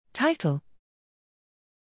Title: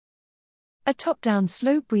 A top-down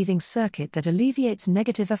slow breathing circuit that alleviates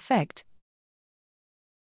negative affect.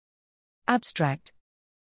 Abstract: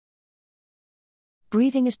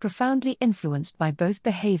 Breathing is profoundly influenced by both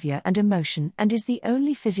behavior and emotion and is the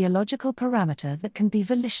only physiological parameter that can be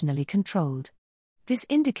volitionally controlled. This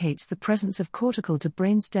indicates the presence of cortical to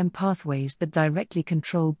brainstem pathways that directly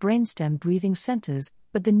control brainstem breathing centers,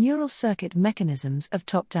 but the neural circuit mechanisms of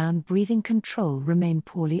top-down breathing control remain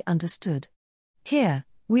poorly understood. Here,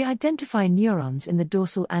 we identify neurons in the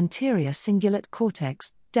dorsal anterior cingulate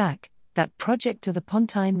cortex, DAC, that project to the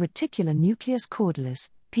pontine reticular nucleus caudalis,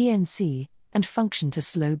 PNC, and function to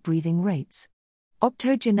slow breathing rates.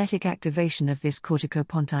 Optogenetic activation of this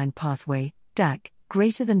corticopontine pathway, DAC,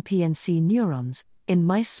 greater than PNC neurons, in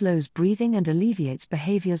mice slows breathing and alleviates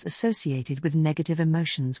behaviors associated with negative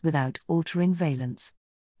emotions without altering valence.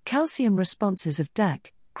 Calcium responses of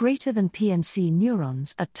DAC, greater than PNC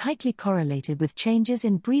neurons, are tightly correlated with changes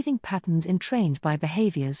in breathing patterns entrained by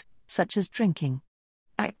behaviors, such as drinking.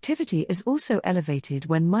 Activity is also elevated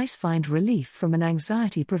when mice find relief from an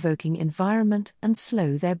anxiety-provoking environment and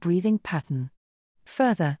slow their breathing pattern.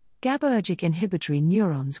 Further, GABAergic inhibitory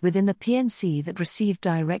neurons within the PNC that receive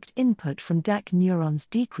direct input from DAC neurons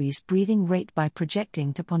decrease breathing rate by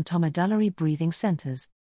projecting to pontomedullary breathing centers.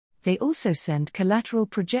 They also send collateral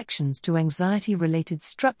projections to anxiety-related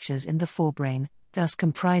structures in the forebrain, thus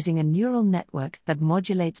comprising a neural network that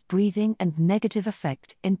modulates breathing and negative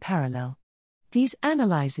affect in parallel. These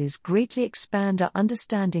analyses greatly expand our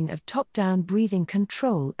understanding of top-down breathing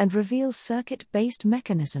control and reveal circuit-based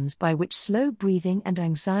mechanisms by which slow breathing and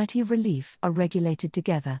anxiety relief are regulated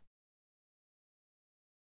together.